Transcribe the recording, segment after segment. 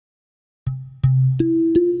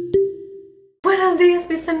días,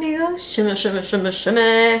 mis amigos. Shimmy, shimmy, shimmy,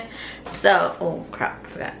 shimmy. So, oh crap,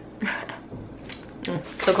 forgot.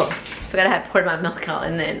 So cool. Forgot I had poured my milk out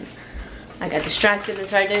and then I got distracted and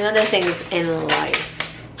started doing other things in life.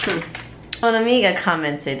 One amiga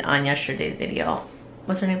commented on yesterday's video.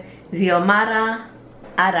 What's her name? Xiomara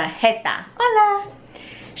Arajeta. Hola.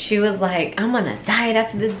 She was like, I'm on a diet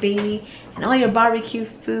after this baby, and all your barbecue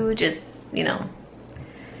food just, you know,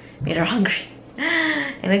 made her hungry.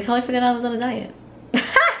 And I totally forgot I was on a diet.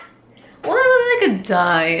 Well, it wasn't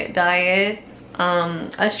like a diet.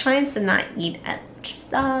 I was trying to not eat as much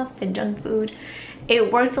stuff and junk food.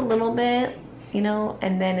 It worked a little bit, you know,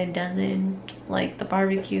 and then it doesn't. Like the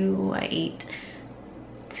barbecue, I ate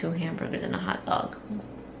 2 hamburgers and a hot dog.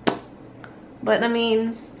 But I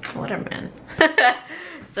mean, whatever, man.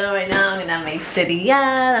 So right now I'm in my city,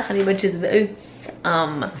 yeah, the honey bunches of oats.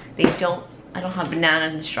 I don't have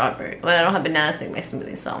bananas and strawberry. Well, I don't have bananas in my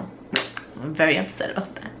smoothie, so I'm very upset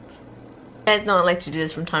about that. You guys know I like to do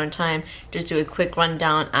this from time to time. Just do a quick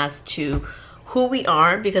rundown as to who we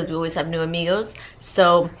are, because we always have new amigos.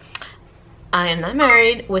 So I am not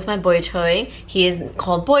married with my boy toy. He is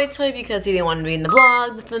called Boy Toy because he didn't want to be in the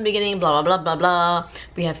vlogs from the beginning, blah, blah, blah, blah, blah.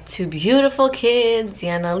 We have 2 beautiful kids,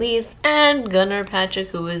 Yana Lise and Gunnar Patrick,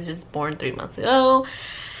 who was just born 3 months ago.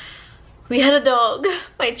 We had a dog,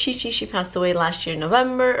 my Chi-Chi. She passed away last year in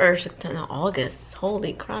November, or September, August.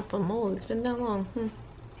 Holy crap, I'm old. It's been that long.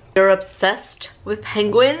 We're obsessed with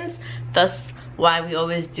penguins. That's why we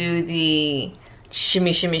always do the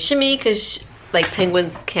shimmy, shimmy, shimmy, because like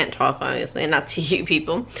penguins can't talk, obviously, and not to you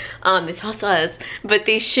people. They talk to us, but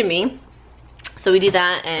they shimmy. So we do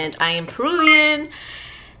that, and I am Peruvian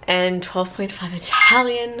and 12.5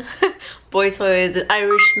 Italian. Boy Toy is an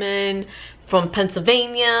Irishman from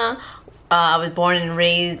Pennsylvania. I was born and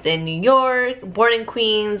raised in New York, born in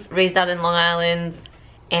Queens, raised out in Long Island,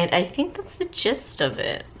 and I think that's the gist of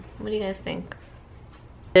it. What do you guys think?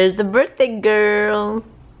 There's the birthday girl.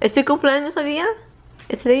 ¿Es tu cumpleaños hoy día?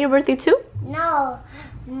 Is today your birthday too? No,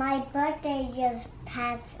 my birthday just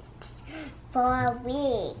passed 4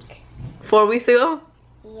 weeks. 4 weeks ago?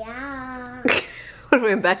 Yeah. What, we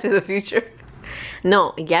went back to the future?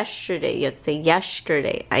 No, yesterday. You have to say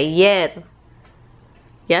yesterday. Ayer.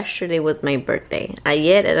 Yesterday was my birthday.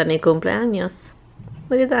 Ayer era mi cumpleaños.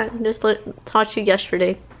 Look at that. Just taught you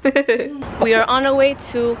yesterday. We are on our way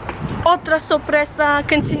to otra sorpresa,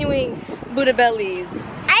 continuing Buddha Bellies.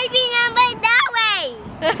 I remember that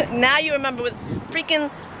way. Now you remember with freaking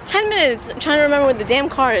 10 minutes trying to remember what the damn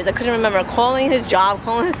car is. I couldn't remember calling his job,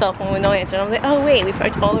 calling his cell phone with no answer. And I was like, oh wait, we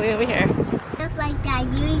parked all the way over here. Just like that,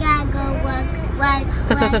 you gotta go work.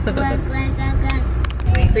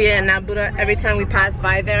 So yeah, now Buddha, every time we pass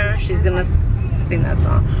by there, she's gonna sing that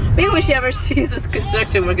song. Maybe when she ever sees this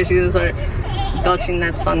construction worker, she's gonna start belching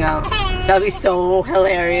that song out. That'd be so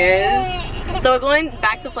hilarious. So we're going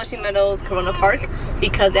back to Flushing Meadows Corona Park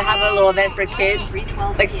because they have a little event for kids,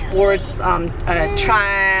 like sports,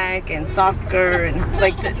 track and soccer and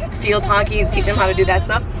like field hockey, teach them how to do that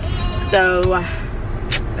stuff. So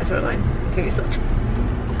that's where we're going. It's gonna be so much.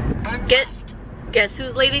 Guess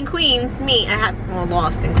who's late in Queens? Me. Well,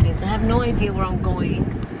 lost in Queens. I have no idea where I'm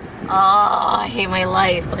going. Oh, I hate my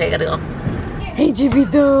life. Okay, I gotta go. Hey,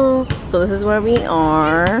 Jibito. So this is where we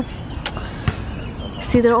are.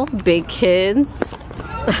 See, they're all big kids.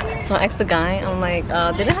 So I asked the guy, I'm like,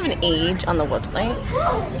 they didn't have an age on the website,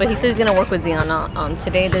 but he said he's gonna work with Ziana.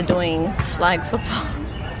 Today they're doing flag football.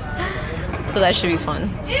 So that should be fun.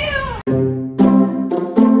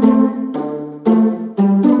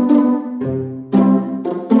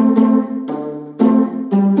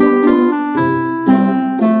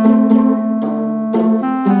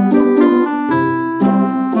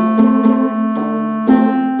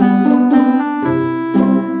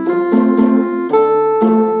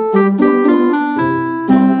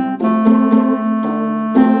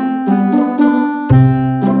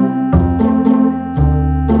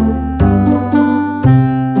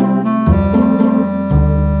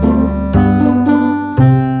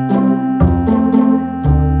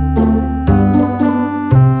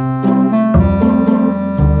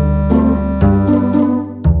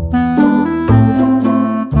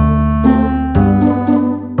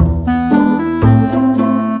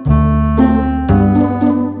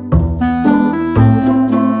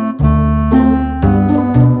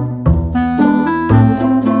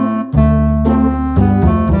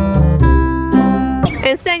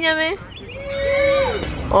 Enséñame.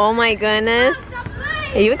 Oh my goodness.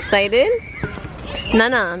 Are you excited?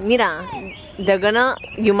 Nana, mira.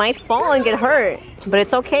 You might fall and get hurt. But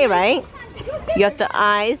it's okay, right? You have the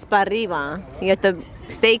eyes para arriba. You have to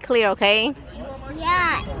stay clear, okay?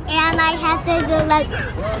 Yeah, and I have to do like.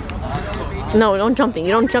 No, don't jumping.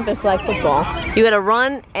 You don't jump in flag football. You gotta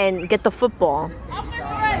run and get the football.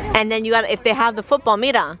 And then you gotta, if they have the football,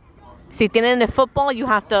 mira. Si tienen the football, you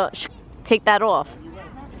have to take that off.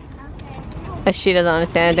 Okay. She doesn't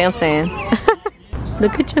understand anything I'm saying.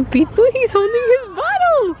 Look at Champito, he's holding his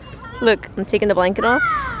bottle. Look, I'm taking the blanket off.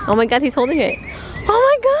 Oh my God, he's holding it. Oh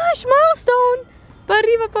my gosh, milestone. Pa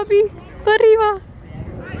arriba, papi. Pa arriba.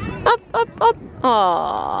 Up, up, up.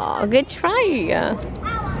 Aw, good try.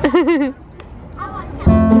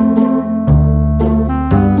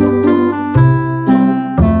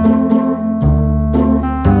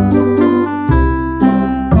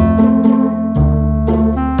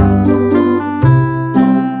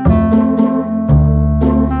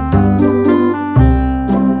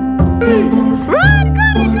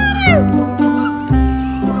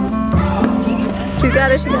 She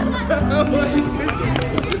got it.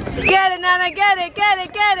 Get it, Nana, get it, get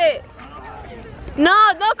it, get it.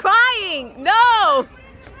 No, no crying. No.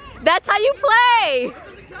 That's how you play.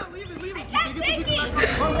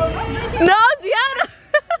 No, Ziana.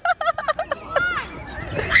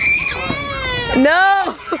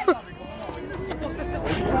 No.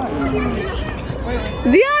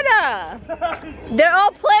 Ziana. They're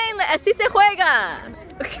all playing. Así se juega.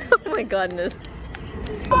 Oh my goodness.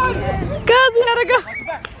 Go, Ziana, go.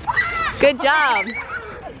 Good job.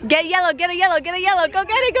 Get yellow, get a yellow, get a yellow. Go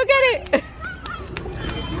get it, go get it.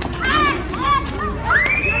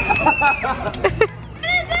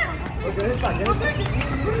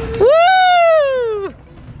 Woo!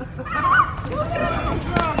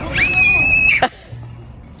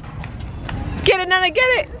 Get it, Nana, get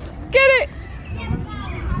it. Get it.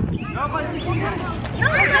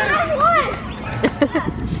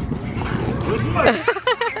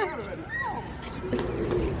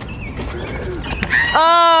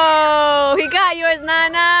 Oh, he got yours,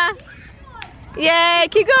 Nana. Yay,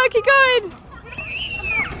 keep going, keep going.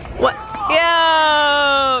 What?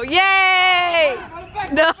 Yo, yay.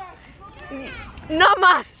 No, no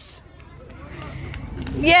mas.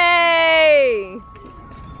 Yay.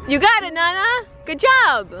 You got it, Nana. Good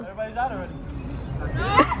job. Everybody's out already.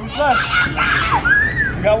 Who's left?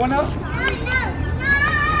 You got one now?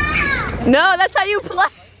 No, that's how you play.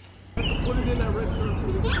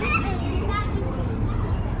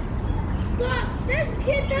 This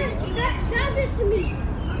kid does it to me.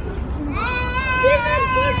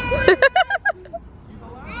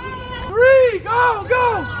 Three, go,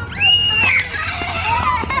 go!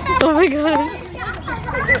 Oh my God.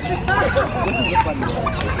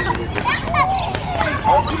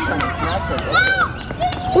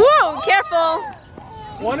 Whoa, careful.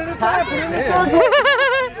 One at a time, put it in the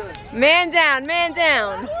circle. Man down, man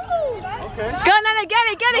down. Okay. Go, Nana, get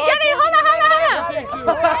it, get it, get it. Hold on, hold on, hold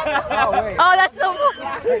on. Oh, that's the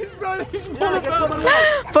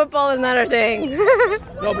football is not our thing.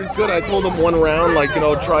 No, but it's good. I told him one round, like, you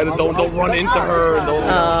know, try to don't run into her. And don't.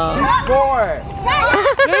 Score.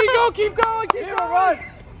 There you go. Keep going. Keep going. Run.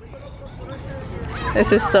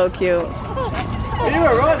 This is so cute.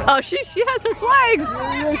 Run. Oh, she has her flags.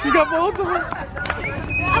 Yeah, she got both of them.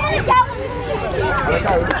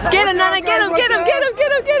 Get him, Nana, get him, get him, get him,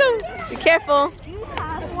 get him, get him. Be careful.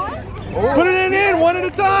 Put it in one at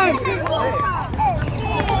a time. You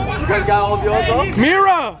guys got all of yours up?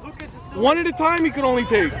 Mira! One at a time you can only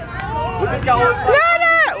take. Lucas got all of yours.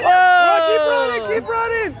 Nana! Whoa! Oh, keep running, keep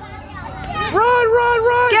running! Run, run,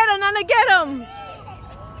 run! Get him, Nana, get him!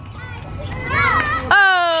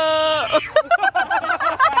 Oh!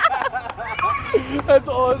 That's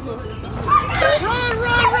awesome. Run, run,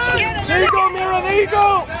 run! There you go, Mira, there you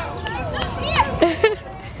go!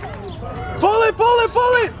 Pull it, pull it,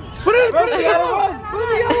 pull it! Put it in the yellow! Put it in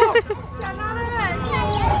the yellow!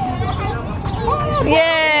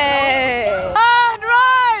 Yay! Run,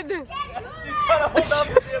 run!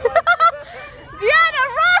 Diana,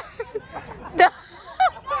 run!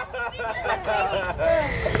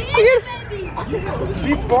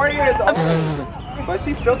 She's 4 years old, but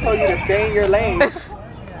she still told you to stay in your lane.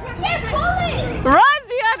 Run,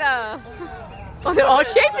 Diana! Oh, they're all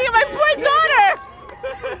chasing my poor daughter!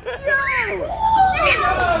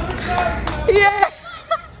 Yeah!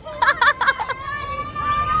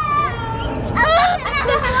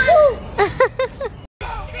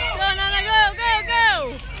 Go, Nana, go, go, go!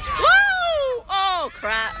 Woo! Oh,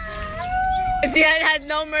 crap. Diana has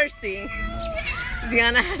no mercy.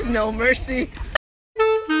 Diana has no mercy.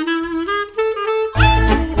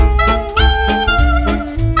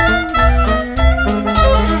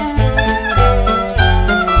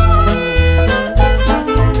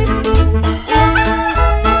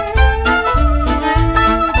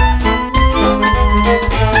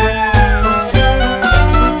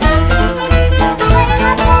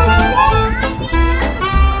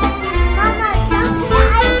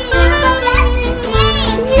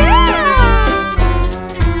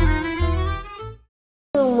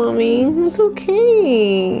 Oh, mommy, it's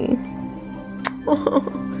okay.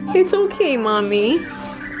 Oh, it's okay, mommy.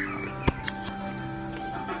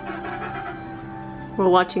 We're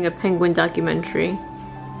watching a penguin documentary.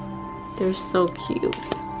 They're so cute.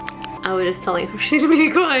 I was just telling her she's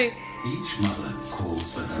really crying. Each mother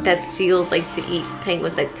calls for her. That seals like to eat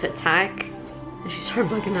penguins, like to attack. And she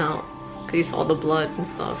started bugging out because you saw the blood and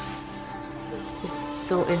stuff. It's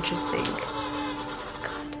so interesting.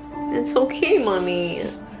 God, it's okay, mommy.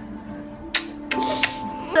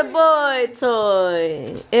 The boy toy.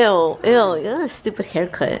 Ew, ew, you got a stupid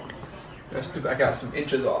haircut. That's stupid. I got some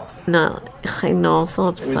inches off. No, I know, I'm so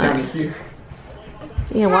It was down to upset. here.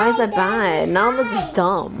 Yeah, why is that bad? Now it looks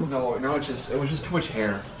dumb. No, it was just too much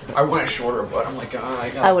hair. I want it shorter, but I'm like, I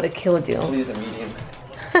got. I would have killed you. Please the medium.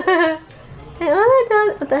 Hey,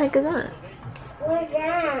 what the heck is that? What's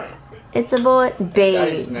that? It's a boy. Daddy's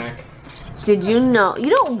Babe, snack. did you know? You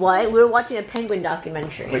know what? We were watching a penguin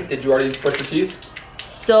documentary. Wait, did you already brush your teeth?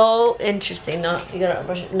 So interesting. No, you gotta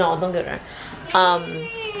brush it. No, don't get her.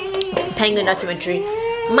 Penguin documentary.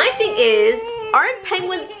 My thing is, aren't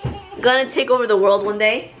penguins gonna take over the world one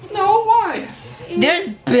day? No, why? There's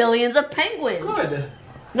billions of penguins. Good.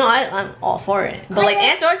 No, I'm all for it. But like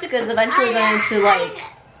Antarctica is eventually going to like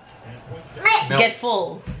get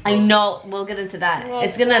full. I know, we'll get into that.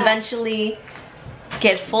 It's gonna eventually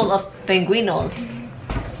get full of penguinos.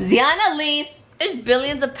 Ziana Lee, there's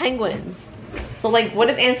billions of penguins. So like, what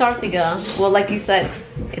if Antarctica, well like you said,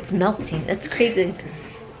 it's melting. That's crazy.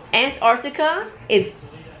 Antarctica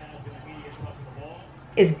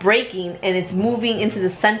is breaking and it's moving into the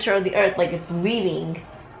center of the earth, like it's leaving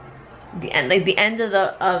the end, like the end of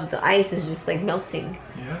the ice is just like melting.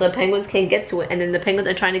 Yeah. So the penguins can't get to it, and then the penguins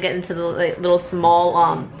are trying to get into the like, little small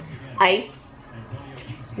ice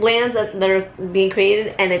lands that are being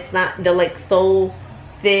created, and it's not, they're like so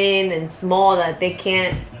thin and small that they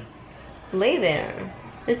can't lay there.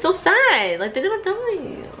 It's so sad, like they're gonna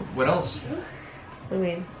die. What else? I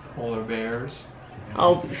mean, Polar bears,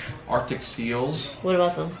 oh, Arctic seals. what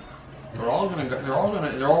about them? They're all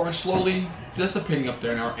gonna slowly dissipating up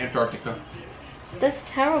there in Antarctica. That's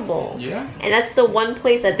terrible. Yeah. And that's the one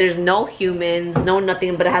place that there's no humans, no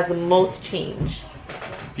nothing, but it has the most change.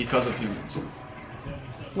 Because of humans.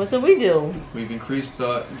 What did we do? We've increased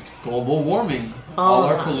global warming. Oh. All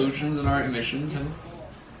our pollutions and our emissions and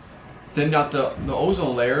thinned out the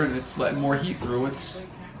ozone layer, and it's letting more heat through. It's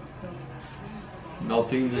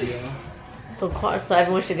melting the... So cars, so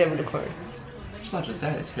everyone should get rid of cars. It's not just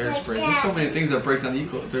that, it's hairspray. There's so many things that break down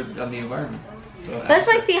the environment. So That's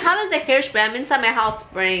like, see, how does the hairspray? I'm inside my house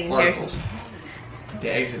spraying hair. particles. The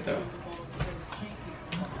exit though.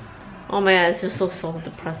 Oh my god, it's just so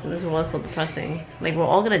depressing. This was so depressing. Like, we're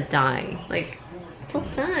all gonna die. Like, it's so You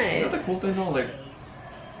know sad. the cool thing though? Like,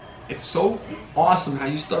 it's so awesome how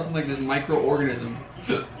you start from like this microorganism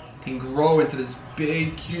and grow into this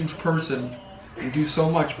big, huge person and do so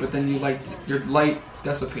much, but then your light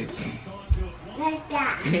dissipates Like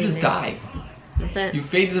that. and you just die. That's it. You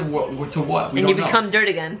fade to what? We and don't you know. become dirt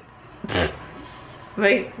again.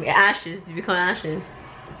 Right? Ashes. You become ashes.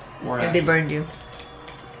 More If ash. they burned you.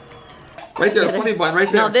 Right there, the funny button, right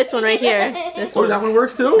there. No, this one right here. This Oh, one. that one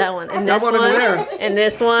works too? That one. And That this one one. over there. And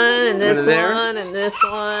this one. And this Over there. one. And this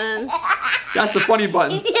one. That's the funny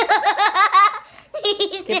button.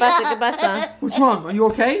 ¿Qué pasa? ¿Qué pasa? What's wrong? Are you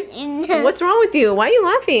okay? What's wrong with you? Why are you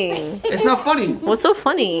laughing? It's not funny. What's so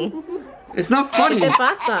funny? It's not ¿Qué funny. te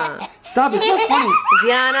pasa? Stop, it's not funny.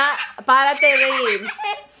 Diana, párate de reír.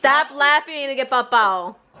 Stop laughing, you're gonna get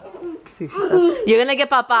papao. You're gonna get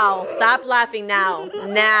papao. Stop laughing now.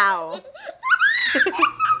 Now.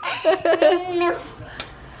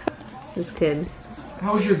 This kid.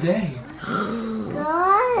 How was your day? Good.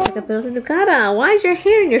 Saca pelos en tu cara. Why is your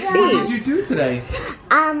hair in your What did you face? do today?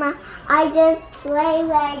 I just play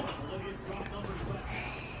like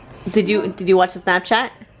Did you watch the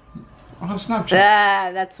Snapchat? I have Snapchat.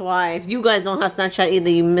 Ah, that's why. If you guys don't have Snapchat either,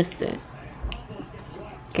 you missed it.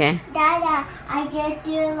 Okay. Dada. I just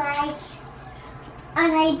do like,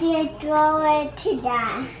 and I did throw it to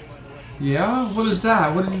that. Yeah? What is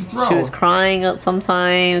that? What did you throw? She was crying out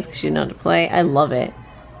sometimes because she didn't know how to play. I love it.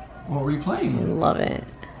 What were you I playing? love it.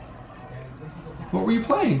 What were you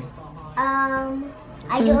playing? I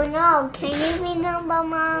don't know. Can you remember,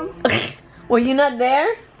 Mom? Were you not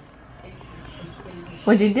there?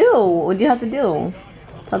 What'd you do? What'd you have to do?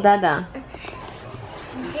 Tell Dada.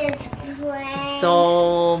 Just play.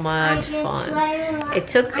 So I much just fun. play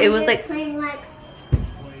like, It was like, playing like.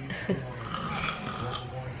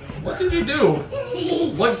 What did you do?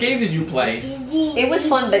 What game did you play? it was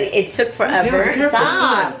fun, but it took forever. Yeah, be careful,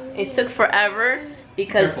 Stop. come It took forever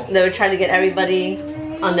because Careful. they were trying to get everybody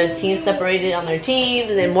on their team, separated on their teams,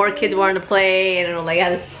 and then more kids wanted to play, and it was like,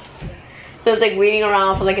 so it was like waiting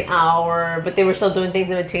around for like an hour, but they were still doing things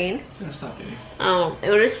in between. Yeah, stop it. It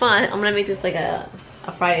was just fun. I'm gonna make this like a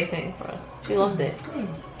Friday thing for us. She loved it. Good.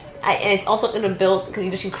 And it's also gonna build, because you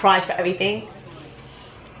know she cries for everything.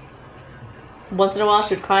 Once in a while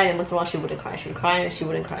she would cry, and once in a while she wouldn't cry. She would cry and she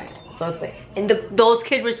wouldn't cry. So it's like, and those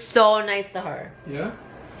kids were so nice to her. Yeah?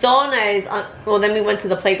 So nice. Well, then we went to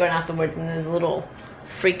the playground afterwards, and there's a little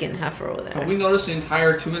freaking heifer over there. Have we noticed the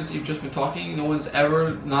entire 2 minutes you've just been talking, no one's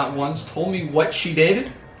ever, not once, told me what she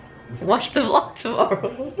did? Watch the vlog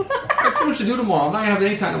tomorrow. I have too much to do tomorrow. I'm not gonna have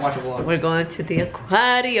any time to watch a vlog. We're going to the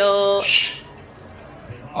aquario. Shh.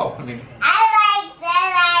 Oh, I mean, I like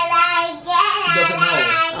that. I like it. she doesn't know.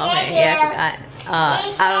 Okay, yeah, I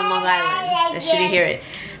forgot. Out on Long Island. She didn't hear it.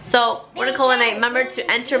 So, we're gonna call it a night. Remember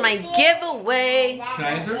to enter my giveaway. Can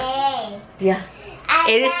I enter? Yeah.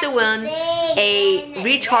 It is to win a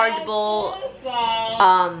rechargeable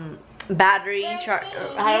battery, how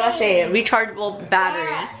do I say it? Rechargeable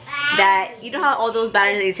battery that, you know how all those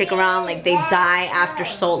batteries that you take around, like they die after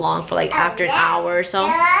so long, for like after an hour or so,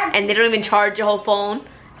 and they don't even charge your whole phone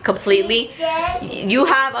completely. You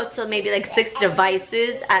have up to maybe like 6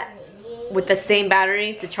 devices with the same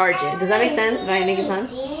battery to charge it. Does that make sense? Am I making sense?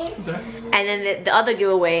 Okay. And then the other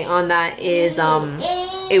giveaway on that is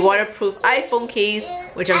a waterproof iPhone case,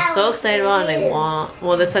 which I'm so excited about, and I want,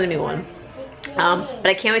 well, they're sending me one. But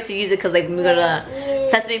I can't wait to use it, because like when we go to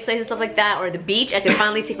Sesame Place and stuff like that, or the beach, I can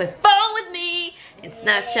finally take my phone with me and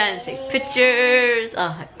Snapchat and take pictures.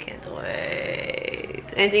 Oh, I can't wait.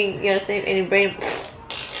 Anything you want to say? Any brain?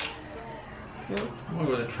 No? I'm gonna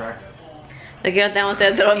go to the track. Le quiero tengo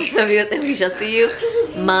ustedes todos mis amigos and we shall see you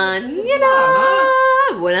mañana.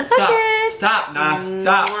 Buenas noches. Stop, nah,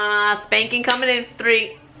 stop. Spanking coming in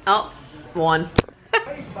 3. Oh, 1.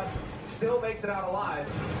 Still makes it out alive.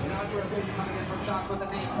 Coming in from shots with a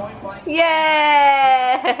knee, point blank. Yay!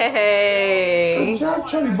 Good job,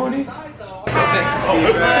 Chubby Bunny.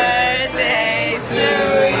 Happy birthday to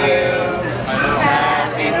you.